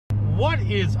What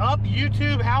is up,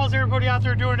 YouTube? How's everybody out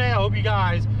there doing today? I hope you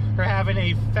guys are having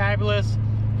a fabulous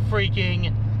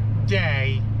freaking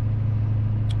day.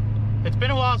 It's been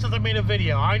a while since I made a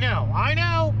video. I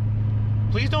know.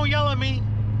 Please don't yell at me.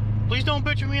 Please don't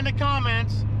bitch at me in the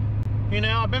comments. You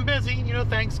know, I've been busy. You know,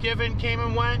 Thanksgiving came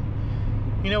and went.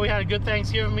 You know, we had a good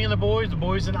Thanksgiving, me and the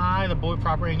boys and I,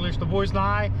 proper English, the boys and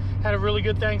I had a really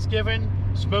good Thanksgiving.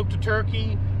 Smoked a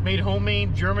turkey, made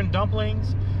homemade German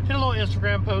dumplings. Did a little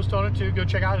Instagram post on it too. Go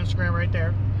check out Instagram right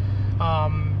there.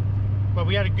 But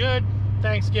we had a good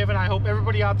Thanksgiving. I hope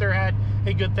everybody out there had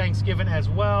a good Thanksgiving as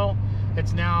well.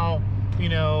 It's now, you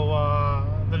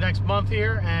know, the next month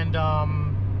here, and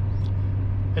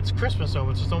it's Christmas, so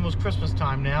it's almost Christmas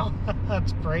time now.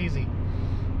 That's crazy.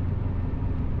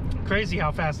 Crazy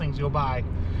how fast things go by.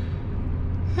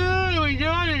 I'm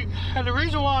yawning, and the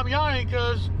reason why I'm yawning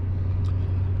because,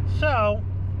 so,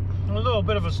 a little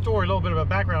bit of a story, a little bit of a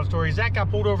background story. Zach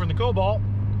got pulled over in the Cobalt,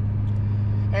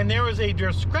 and there was a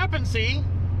discrepancy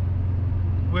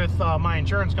with my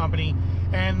insurance company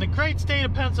and the great state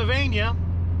of Pennsylvania,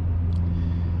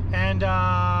 and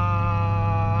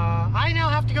I now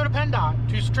have to go to PennDOT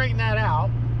to straighten that out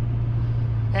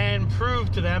and prove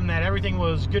to them that everything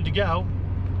was good to go,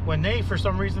 when they, for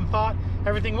some reason, thought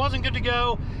everything wasn't good to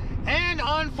go. And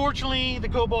unfortunately, the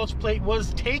Cobalt's plate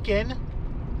was taken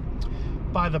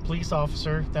by the police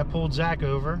officer that pulled Zach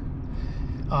over.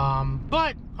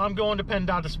 But I'm going to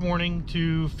PennDOT this morning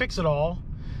to fix it all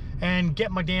and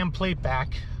get my damn plate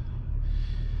back.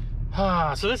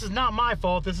 So this is not my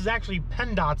fault. This is actually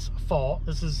PennDOT's fault.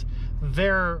 This is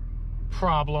their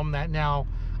problem that now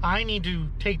I need to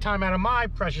take time out of my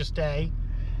precious day,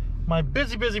 my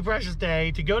busy precious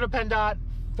day, to go to PennDOT,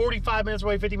 45 minutes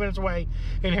away, 50 minutes away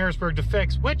in Harrisburg, to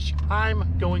fix, which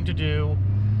I'm going to do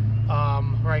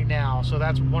right now. So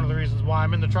that's one of the reasons why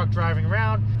I'm in the truck driving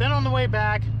around. Then on the way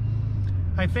back,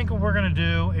 I think what we're gonna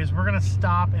do is we're gonna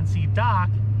stop and see Doc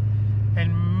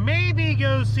and maybe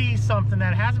go see something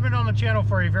that hasn't been on the channel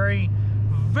for a very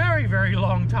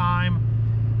long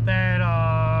time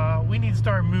that we need to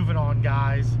start moving on,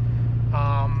 guys.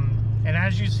 And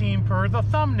as you've seen per the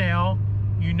thumbnail,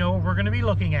 you know what we're going to be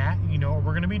looking at. You know what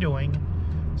we're going to be doing.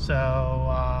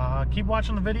 So keep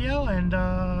watching the video,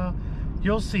 and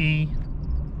you'll see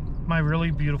my really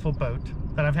beautiful boat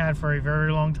that I've had for a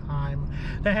very long time,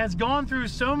 that has gone through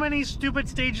so many stupid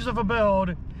stages of a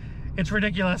build. It's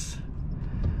ridiculous.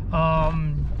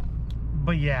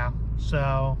 But yeah,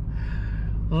 so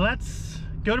let's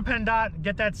go to PennDOT,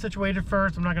 get that situated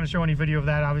first. I'm not going to show any video of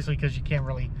that, obviously, because you can't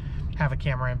really have a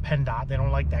camera in PennDOT. They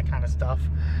don't like that kind of stuff.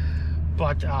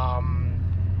 But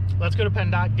let's go to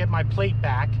PennDOT, get my plate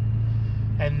back,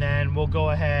 and then we'll go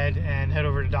ahead and head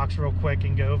over to Doc's real quick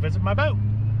and go visit my boat.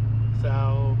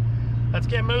 So let's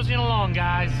get moseying along,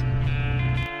 guys.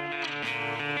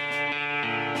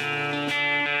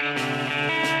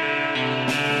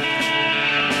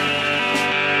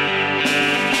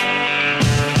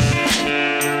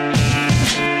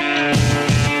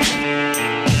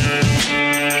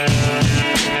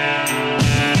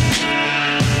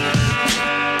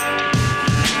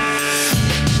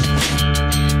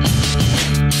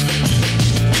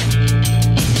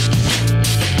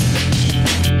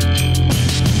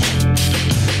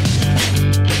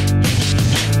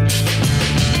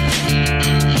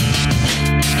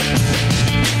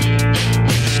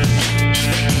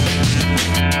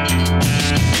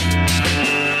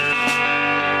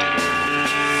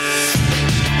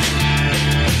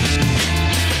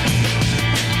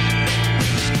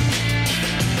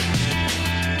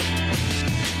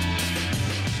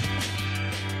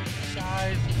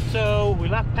 So we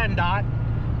left PennDOT,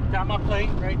 got my plate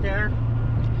right there,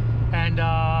 and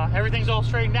everything's all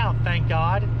straightened out, thank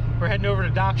God. We're heading over to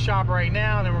Doc's shop right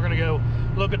now, and then we're gonna go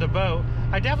look at the boat.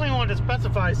 I definitely wanted to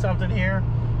specify something here,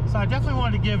 so I definitely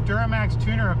wanted to give Duramax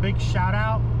Tuner a big shout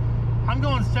out. I'm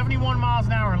going 71 miles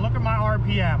an hour, and look at my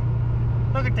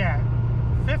RPM. Look at that,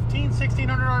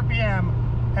 1600 RPM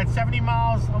at 70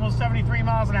 miles, almost 73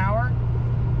 miles an hour,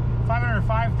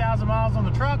 505,000 miles on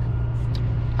the truck.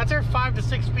 That's their 5 to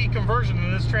 6 speed conversion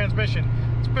in this transmission.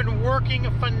 It's been working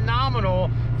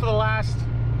phenomenal for the last,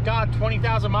 God,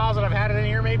 20,000 miles that I've had it in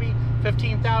here, maybe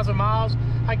 15,000 miles.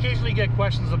 I occasionally get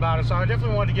questions about it, so I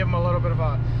definitely wanted to give them a little bit of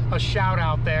a shout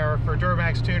out there for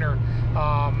Duramax Tuner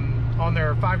on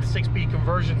their 5 to 6 speed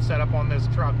conversion setup on this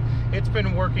truck. It's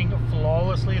been working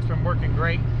flawlessly. It's been working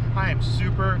great. I am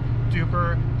super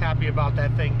duper happy about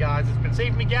that thing, guys. It's been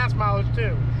saving me gas mileage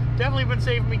too. Definitely been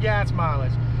saving me gas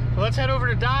mileage. So let's head over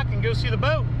to Doc and go see the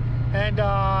boat and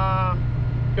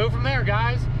go from there,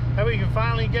 guys. That way we can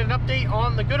finally get an update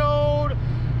on the good old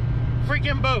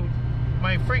freaking boat.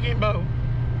 my freaking boat.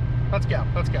 Let's go,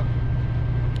 let's go.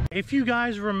 If you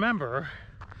guys remember,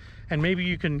 and maybe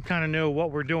you can kind of know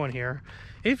what we're doing here.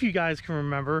 If you guys can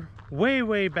remember,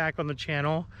 way back on the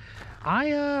channel,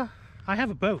 I have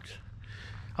a boat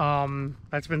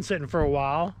that's been sitting for a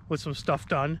while with some stuff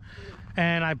done,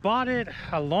 and I bought it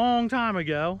a long time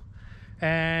ago,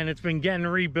 and it's been getting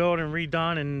rebuilt and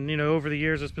redone, and you know, over the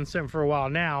years it's been sitting for a while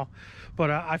now. But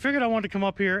I figured I wanted to come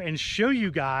up here and show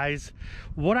you guys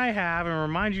what I have and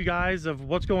remind you guys of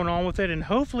what's going on with it, and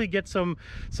hopefully get some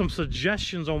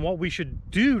suggestions on what we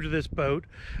should do to this boat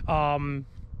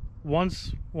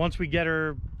once we get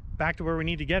her back to where we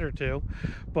need to get her to.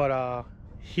 But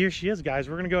here she is, guys.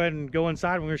 We're gonna go ahead and go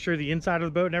inside. We're gonna show you the inside of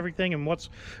the boat and everything and what's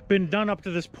been done up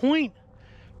to this point.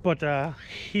 But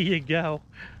here you go.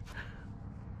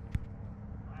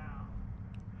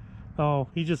 Oh,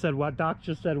 he just said what? Doc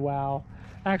just said wow.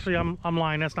 Actually, I'm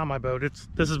lying. That's not my boat.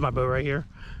 This is my boat right here.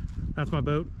 That's my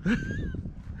boat.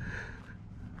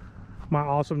 My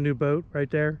awesome new boat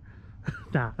right there.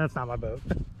 Nah, that's not my boat.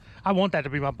 I want that to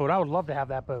be my boat. I would love to have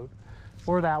that boat,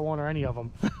 or that one, or any of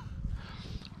them.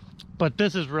 But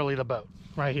this is really the boat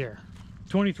right here.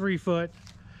 23-foot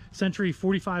Century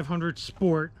 4500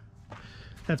 Sport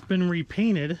that's been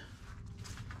repainted.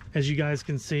 As you guys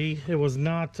can see, it was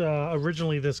not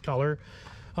originally this color.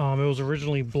 It was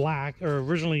originally black, or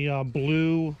originally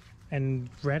blue and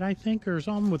red, I think, or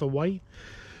something, with a white.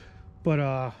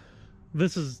 But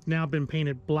this has now been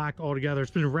painted black altogether.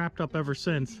 It's been wrapped up ever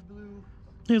since.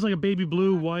 It's like a baby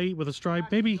blue, white with a stripe,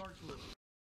 maybe.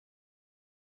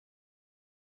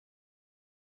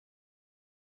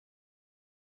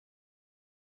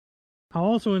 I'll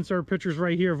also insert pictures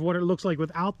right here of what it looks like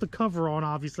without the cover on,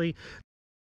 obviously.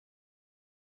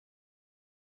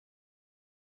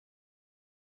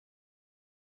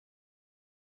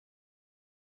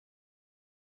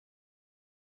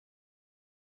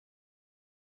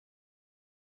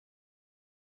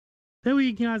 That way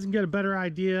you guys can get a better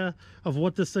idea of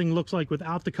what this thing looks like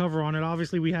without the cover on it.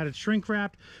 Obviously, we had it shrink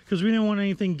wrapped because we didn't want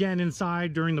anything getting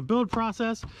inside during the build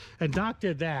process. And Doc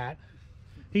did that.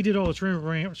 He did all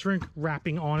the shrink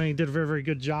wrapping on it. He did a very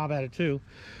good job at it too.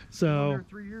 So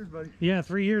 3 years, buddy. Yeah,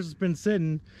 3 years it's been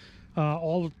sitting,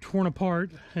 all torn apart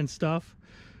and stuff.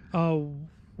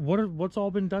 What's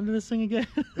all been done to this thing again?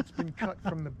 It's been cut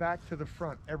from the back to the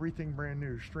front. Everything brand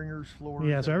new. Stringers, floors.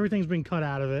 Yeah, so everything's been cut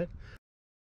out of it.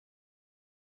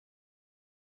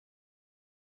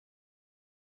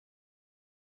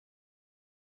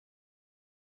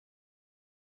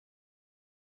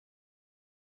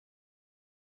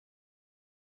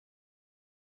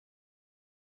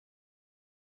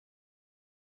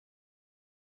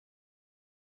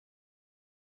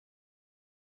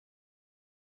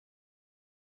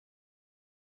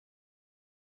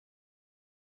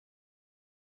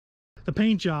 The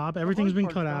paint job, everything's been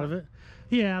cut out of it.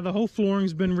 Yeah, the whole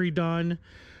flooring's been redone.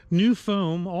 New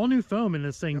foam, all new foam in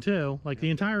this thing too. Like the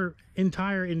entire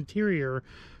interior,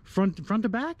 front to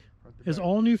back, is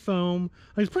all new foam.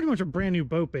 Like, it's pretty much a brand new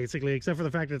boat basically, except for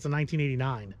the fact that it's a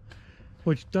 1989,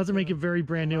 which doesn't make it very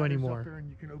brand new anymore. Up there and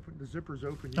you can open the zippers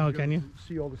open. Oh, can you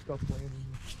see all the stuff laying?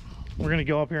 We're gonna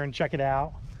go up here and check it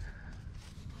out.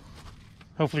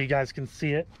 Hopefully you guys can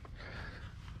see it.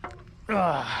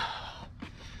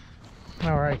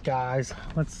 All right, guys,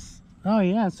 let's, oh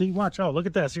yeah, see, watch, oh, look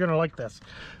at this. You're gonna like this.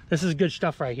 This is good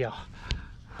stuff right here.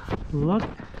 Look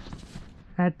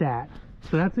at that.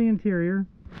 So that's the interior,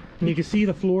 and you can see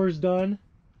the floor is done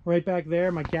right back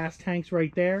there. My gas tank's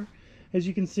right there, as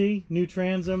you can see. New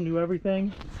transom, new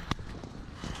everything.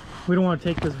 We don't want to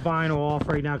take this vinyl off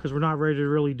right now because we're not ready to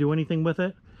really do anything with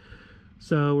it.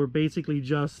 So we're basically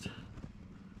just,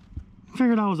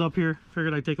 figured I was up here,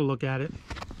 figured I'd take a look at it.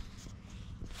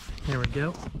 There we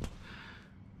go.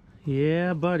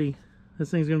 Yeah, buddy,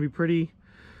 this thing's gonna be pretty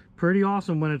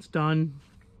awesome when it's done.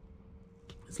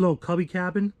 It's a little cubby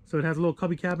cabin, so it has a little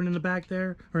cubby cabin in the back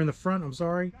there, or in the front, I'm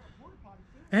sorry.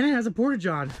 And it has a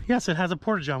porta-john. Yes, it has a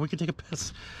porta-john. We could take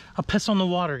a piss on the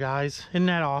water, guys. Isn't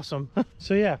that awesome?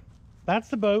 So yeah, that's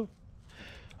the boat.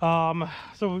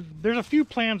 So there's a few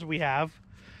plans we have.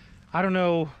 I don't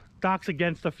know, Doc's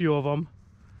against a few of them,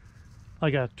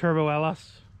 like a turbo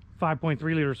LS 5.3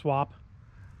 liter swap.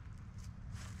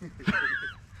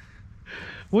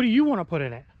 What do you want to put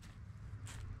in it?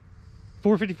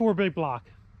 454 big block,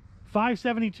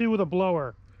 572 with a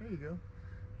blower. There you go.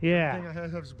 Yeah.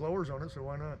 Everything has blowers on it, so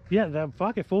why not? Yeah,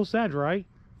 fuck it, full send, right?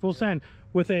 Full send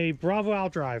with a Bravo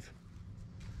outdrive.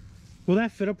 Will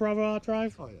that fit a Bravo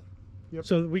outdrive? Oh yeah. Yep.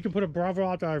 So we can put a Bravo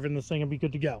outdrive in this thing and be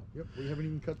good to go. Yep. We haven't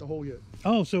even cut the hole yet.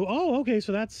 Oh, so okay.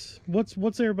 So that's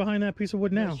what's there behind that piece of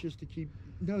wood now? That's just to keep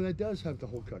No, that does have the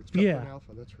whole cut. It's cut Yeah. for an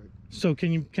Alpha, that's right. So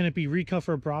can it be recut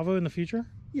for a Bravo in the future?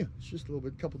 Yeah, it's just a little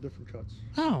bit, couple different cuts.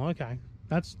 Oh, okay.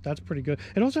 That's pretty good.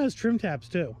 It also has trim tabs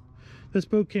too. This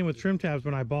boat came with trim tabs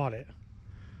when I bought it.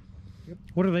 Yep.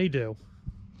 What do they do?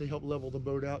 They help level the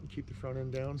boat out and keep the front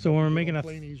end down. So when we're make making it a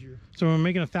plane easier. So when we're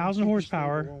making 1,000 Keep it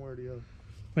horsepower, stable one way or the other.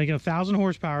 making 1,000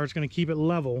 horsepower, it's going to keep it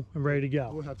level and ready to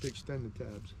go. We'll have to extend the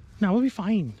tabs. No, we'll be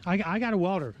fine. I got a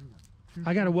welder.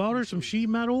 I got a welder, some sheet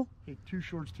metal. Hey, too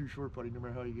short's too short, buddy, no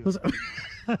matter how you go.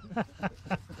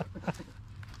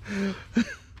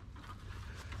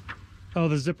 Oh,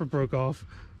 the zipper broke off.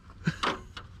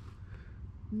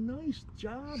 Nice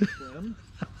job, Plum.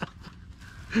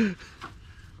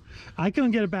 I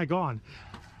couldn't get it back on.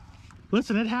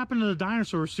 Listen, it happened to the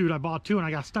dinosaur suit I bought too, and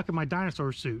I got stuck in my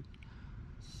dinosaur suit.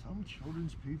 Some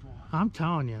children's people. I'm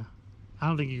telling you, I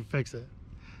don't think you can fix it.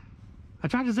 I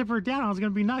tried to zipper it down. I was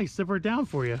going to be nice, zipper it down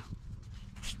for you.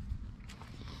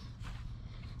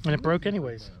 And it broke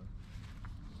anyways.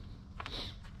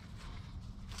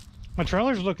 My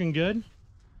trailer's looking good.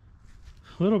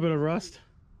 A little bit of rust.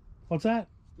 What's that?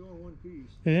 Still in one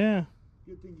piece. Yeah.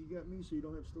 Good thing you got me so you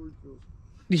don't have storage bills.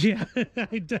 Yeah,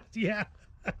 yeah.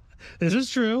 This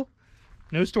is true.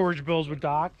 No storage bills with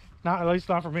Doc. Not, at least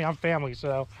not for me. I'm family,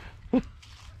 so.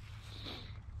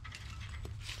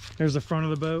 There's the front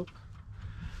of the boat.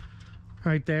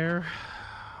 Right there.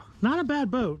 Not a bad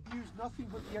boat. Use nothing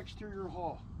but the exterior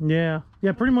hull. Yeah,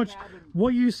 pretty much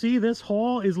what you see, this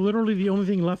hull is literally the only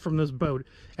thing left from this boat.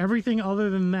 Everything other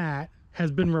than that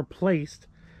has been replaced.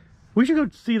 We should go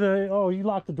see the, oh, you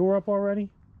locked the door up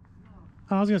already?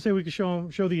 No. I was gonna say we could show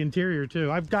the interior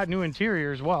too. I've got new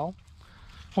interior as well.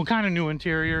 Well, kind of new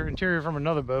interior from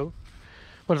another boat.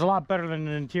 But it's a lot better than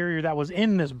the interior that was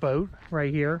in this boat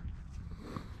right here.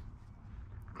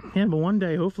 Yeah, but one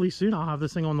day, hopefully soon, I'll have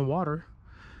this thing on the water.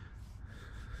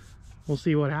 We'll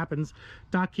see what happens.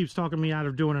 Doc keeps talking me out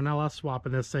of doing an LS swap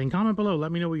in this thing. Comment below,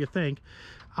 let me know what you think.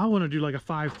 I want to do like a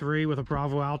 5.3 with a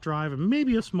Bravo outdrive and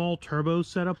maybe a small turbo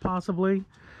setup possibly.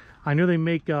 I know they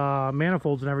make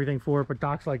manifolds and everything for it, but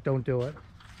Doc's like, don't do it.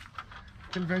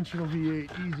 Conventional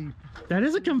V8, easy. That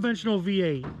is a conventional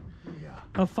V8. Yeah.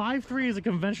 A 5.3 is a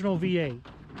conventional V8.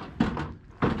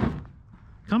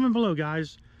 Comment below,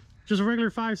 guys. Just a regular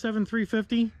 5.7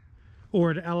 350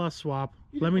 or an LS swap.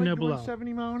 Let me know below.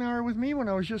 70 mile an hour with me when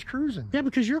I was just cruising. Yeah,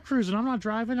 because you're cruising. I'm not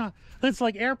driving. That's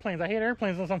like airplanes. I hate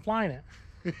airplanes unless I'm flying it.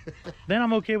 Then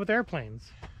I'm okay with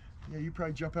airplanes. Yeah, you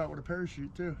probably jump out with a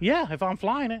parachute too. Yeah, if I'm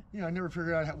flying it. Yeah, I never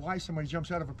figured out why somebody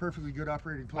jumps out of a perfectly good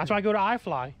operating plane. That's why I go to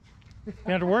iFly. You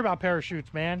don't have to worry about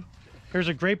parachutes, man. There's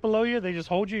a grate below you. They just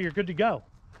hold you. You're good to go.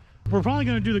 We're probably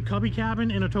going to do the cubby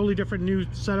cabin in a totally different new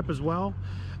setup as well.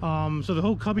 So the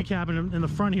whole cubby cabin in the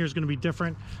front here is going to be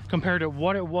different compared to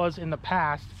what it was in the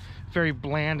past. Very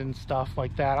bland and stuff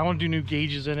like that. I want to do new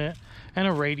gauges in it and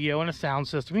a radio and a sound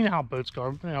system. You know how boats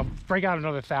go. You know, break out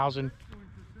another 1,000.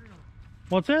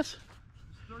 What's this?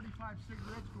 There's 35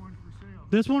 cigarettes going for sale.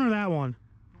 This one or that one?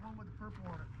 The one with the purple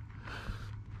on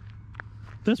it.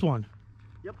 This one?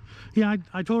 Yep. Yeah,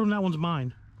 I told him that one's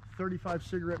mine. 35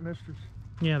 cigarette misters.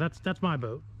 Yeah, that's my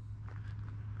boat.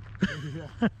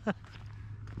 Yeah.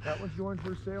 That one's going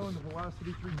for sale in the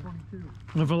Velocity 322.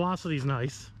 The Velocity's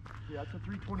nice. Yeah, it's a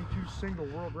 322 single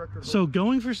world record. So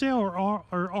going for sale or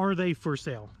are they for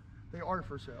sale? They are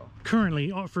for sale.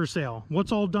 Currently for sale.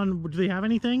 What's all done? Do they have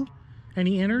anything?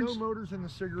 Any innards? No motors in the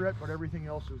cigarette, but everything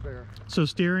else is there. So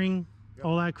steering, Yep.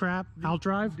 all that crap,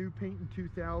 outdrive? New paint in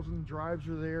 2000, drives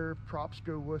are there, props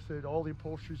go with it, all the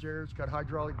upholstery's there. It's got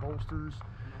hydraulic bolsters.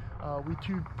 We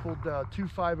pulled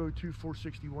 2502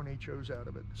 461 HOs out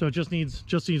of it. So it just needs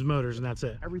motors and that's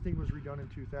it. Everything was redone in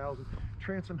 2000.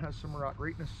 Transom has some rot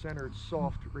right in the center. It's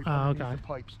soft right underneath okay. the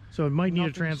pipes. So it might need a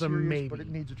Nothing transom, serious, maybe. but it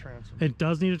needs a transom. It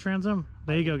does need a transom?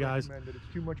 There you go, guys. It's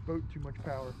too much boat, too much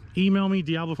power. Email me,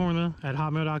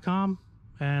 diabloformula@hotmail.com,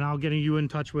 and I'll get you in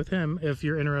touch with him if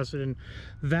you're interested in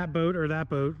that boat or that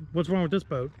boat. What's wrong with this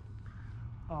boat?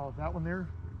 Oh, that one there,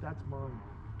 that's mine.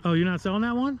 Oh, you're not selling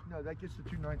that one? No, that gets the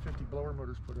two 950 blower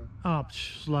motors put in. Oh,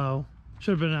 slow.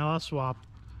 Should have been an LS swap.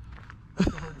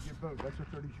 That's a hard to get boat. That's a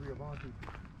 33 Avanti.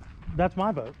 That's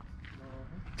my boat.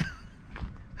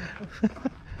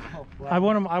 Oh, wow. I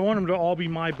want them to all be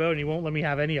my boat, and he won't let me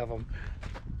have any of them.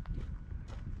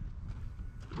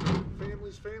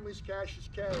 Families, cash is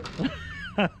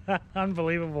cash.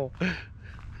 Unbelievable.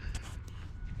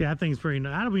 Yeah, that thing's pretty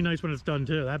nice. That'll be nice when it's done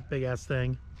too. That big ass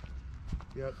thing.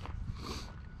 Yep.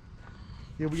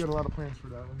 Yeah, we got a lot of plans for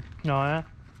that one. Oh yeah.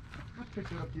 I'll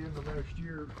pick it up the end of next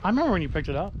year I remember when you picked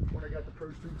it up. when I got the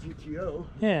Pro Street GTO.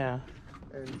 Yeah.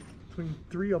 And between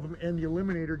 3 of them and the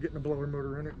eliminator getting a blower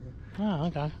motor in it. Oh,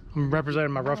 okay. I'm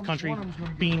representing my rough country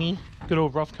beanie. Good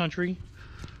old rough country.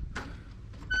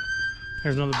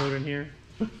 There's another boat in here.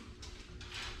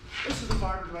 This is the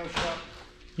fiberglass shop.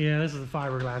 Yeah, this is the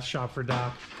fiberglass shop for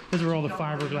Doc. This is where all the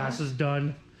fiberglass is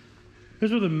done. This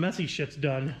is where the messy shit's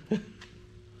done.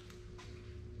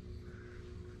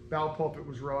 Bow puppet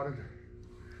was rotted.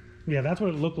 Yeah, that's what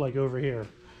it looked like over here.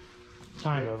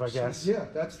 Kind of, I guess. Yeah,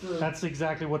 that's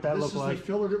exactly what that looked like. This is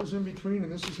the filler that was in between,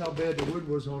 and this is how bad the wood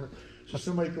was on it. So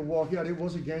somebody could walk out. It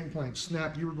was a gangplank.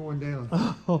 Snap, you were going down.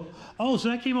 Oh, so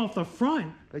that came off the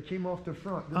front. They came off the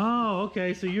front. Oh,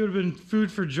 okay. So you would have been food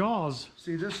for Jaws.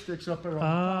 See, this sticks up there on the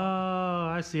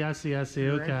top. I see.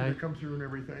 Okay. Come through and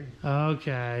everything.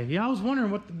 Okay. Yeah, I was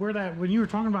wondering where that, when you were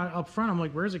talking about it up front, I'm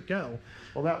like, where's it go?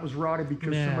 Well, that was rotted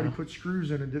because somebody put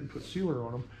screws in and didn't put sealer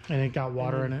on them. And it got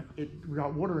water in it? It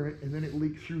got water in it, and then it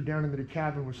leaked through down into the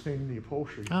cabin, was staying in the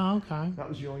upholstery. Oh, okay. That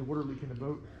was the only water leak in the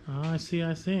boat. Oh, I see.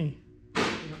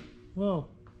 Whoa.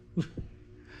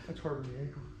 That's hard on the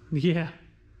ankle. Yeah.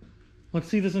 Let's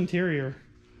see this interior.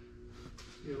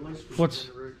 Yeah,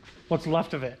 what's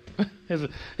left of it?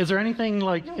 Is there anything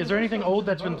like? No, is there anything old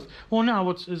that's been? Well,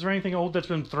 no. Is there anything old that's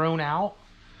been thrown out?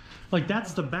 Like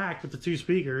that's the back with the 2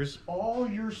 speakers. All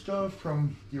your stuff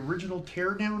from the original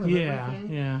teardown of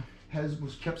everything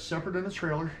was kept separate in a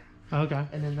trailer. Okay.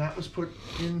 And then that was put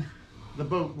in the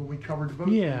boat when we covered the boat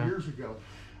years ago.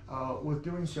 With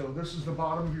doing so, this is the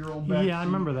bottom of your old back seat. I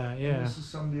remember that. Yeah. And this is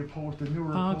some of the upholstery, the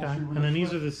newer upholstery. Okay. And then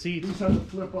these are the seats. These have the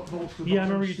flip-up bolts. I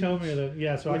remember you telling me that.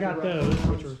 Yeah. So I got those,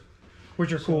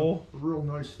 which are cool. Real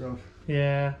nice stuff.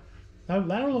 Yeah.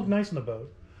 That'll look nice in the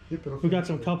boat. We got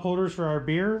some cup holders for our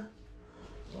beer.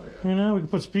 Oh, yeah. You know, we can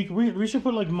put speaker. We should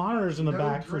put like monitors in the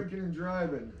back for drinking and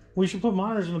driving. We should put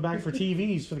monitors in the back for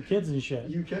TVs for the kids and shit.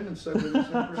 You can instead of this.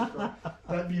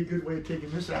 That'd be a good way of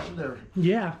taking this out there.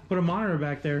 Yeah, put a monitor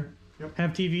back there. Yep.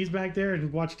 Have TVs back there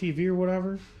and watch TV or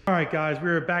whatever. All right, guys, we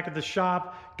were back at the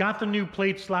shop. Got the new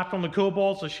plate slapped on the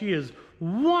Cobalt, so she is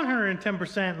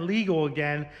 110% legal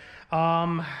again.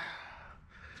 I'm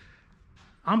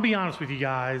be honest with you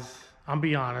guys.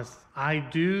 I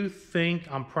do think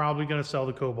I'm probably going to sell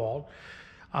the Cobalt.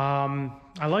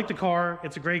 I like the car.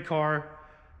 It's a great car.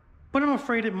 But I'm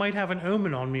afraid it might have an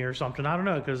omen on me or something. I don't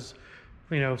know, because,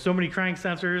 you know, so many crank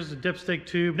sensors, a dipstick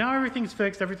tube. Now everything's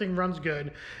fixed. Everything runs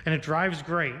good. And it drives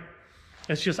great.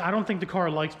 It's just, I don't think the car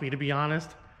likes me, to be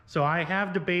honest. So I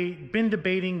have been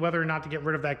debating whether or not to get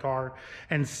rid of that car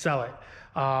and sell it.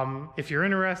 If you're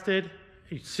interested,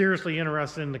 seriously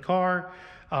interested in the car,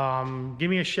 give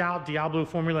me a shout,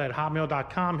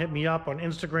 diabloformula@hotmail.com. Hit me up on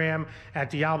Instagram at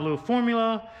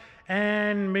diabloformula,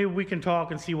 and maybe we can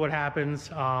talk and see what happens.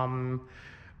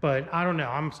 But I don't know.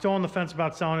 I'm still on the fence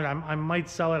about selling it. I might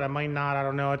sell it. I might not. I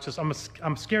don't know. It's just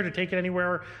I'm scared to take it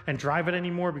anywhere and drive it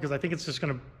anymore because I think it's just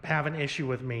going to have an issue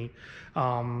with me.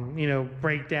 You know,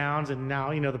 breakdowns, and now,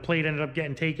 you know, the plate ended up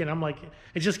getting taken. I'm like,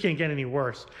 it just can't get any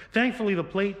worse. Thankfully, the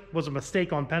plate was a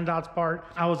mistake on PennDOT's part.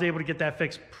 I was able to get that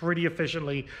fixed pretty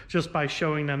efficiently just by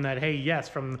showing them that, hey, yes,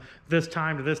 from this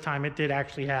time to this time, it did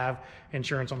actually have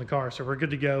insurance on the car. So we're good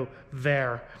to go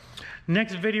there.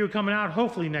 Next video coming out,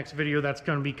 hopefully next video that's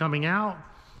going to be coming out,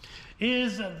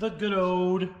 is the good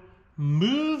old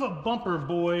Move bumper,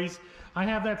 boys. I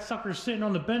have that sucker sitting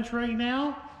on the bench right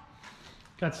now.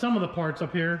 Got some of the parts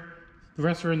up here. The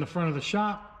rest are in the front of the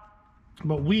shop.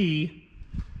 But we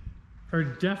are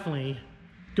definitely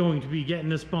going to be getting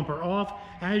this bumper off.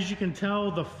 As you can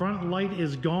tell, the front light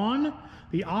is gone.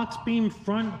 The Auxbeam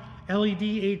front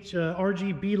LED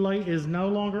RGB light is no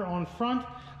longer on front.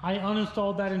 I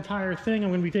uninstalled that entire thing. I'm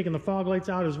going to be taking the fog lights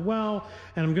out as well,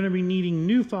 and I'm going to be needing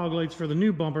new fog lights for the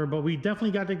new bumper, but we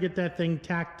definitely got to get that thing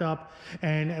tacked up,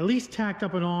 and at least tacked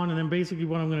up and on. And then basically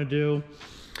what I'm going to do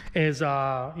is, you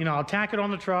know, I'll tack it on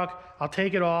the truck, I'll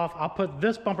take it off, I'll put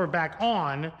this bumper back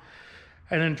on,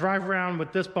 and then drive around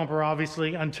with this bumper,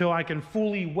 obviously, until I can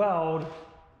fully weld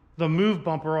the Move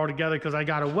bumper all together, because I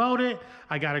got to weld it,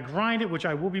 I got to grind it, which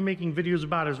I will be making videos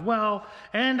about as well,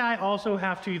 and I also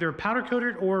have to either powder coat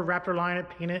it or Raptor line it,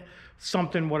 paint it,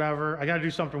 something, whatever. I got to do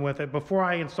something with it before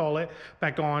I install it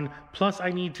back on. Plus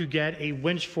I need to get a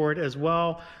winch for it as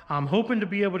well. I'm hoping to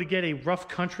be able to get a rough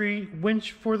country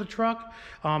winch for the truck.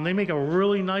 They make a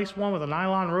really nice one with a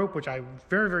nylon rope, which I'm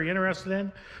very, very interested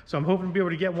in. So I'm hoping to be able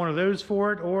to get one of those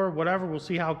for it or whatever. We'll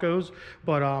see how it goes.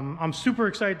 But I'm super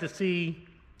excited to see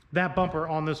that bumper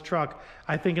on this truck.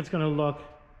 I think it's going to look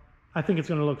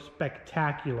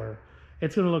spectacular.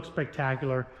 It's going to look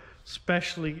spectacular.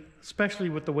 especially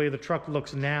with the way the truck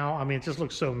looks now. I mean, it just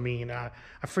looks so mean. I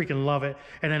freaking love it.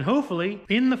 And then hopefully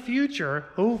in the future,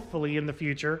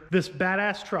 this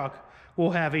badass truck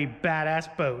will have a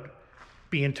badass boat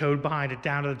being towed behind it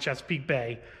down to the Chesapeake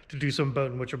Bay to do some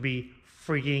boating, which will be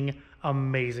freaking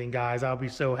amazing, guys. I'll be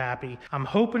so happy. I'm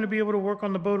hoping to be able to work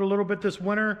on the boat a little bit this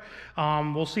winter.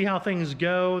 We'll see how things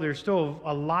go. There's still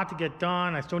a lot to get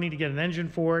done. I still need to get an engine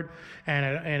for it and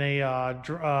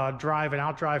a drive and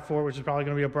out drive for it, which is probably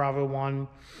going to be a Bravo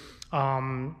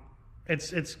 1.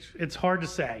 It's hard to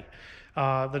say.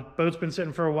 The boat's been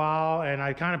sitting for a while, and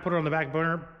I kind of put it on the back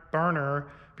burner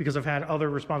because I've had other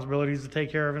responsibilities to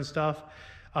take care of and stuff.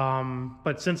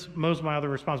 But since most of my other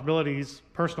responsibilities,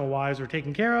 personal wise, are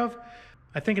taken care of,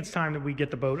 I think it's time that we get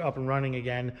the boat up and running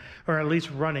again, or at least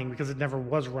running, because it never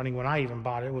was running when I even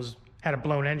bought it. It had a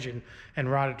blown engine and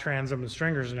rotted transom and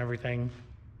stringers and everything.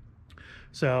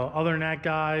 So other than that,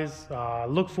 guys,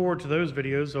 look forward to those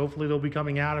videos. Hopefully they'll be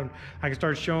coming out and I can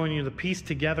start showing you the piece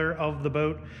together of the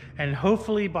boat. And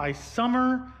hopefully by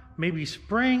summer, maybe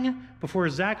spring, before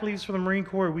Zach leaves for the Marine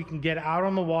Corps, we can get out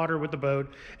on the water with the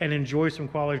boat and enjoy some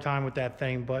quality time with that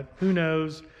thing. But who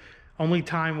knows? Only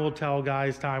time will tell,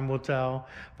 guys. Time will tell.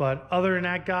 But other than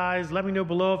that, guys, let me know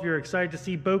below if you're excited to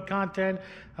see boat content.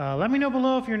 Let me know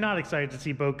below if you're not excited to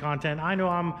see boat content. I know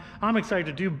I'm excited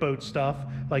to do boat stuff,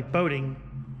 like boating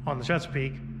on the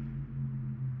Chesapeake.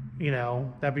 You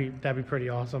know, that'd be pretty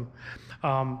awesome.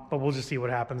 But we'll just see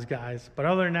what happens, guys. But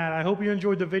other than that, I hope you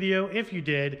enjoyed the video. If you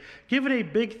did, give it a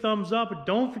big thumbs up.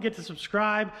 Don't forget to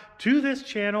subscribe to this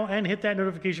channel and hit that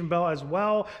notification bell as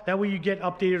well. That way you get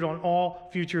updated on all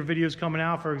future videos coming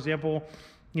out. For example,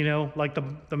 you know, like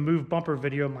the move bumper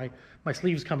video. My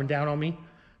sleeve's coming down on me.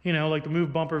 You know, like the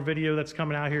move bumper video that's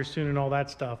coming out here soon and all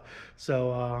that stuff.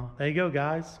 So there you go,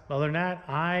 guys. Other than that,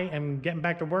 I am getting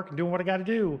back to work and doing what I got to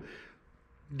do.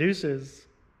 Deuces.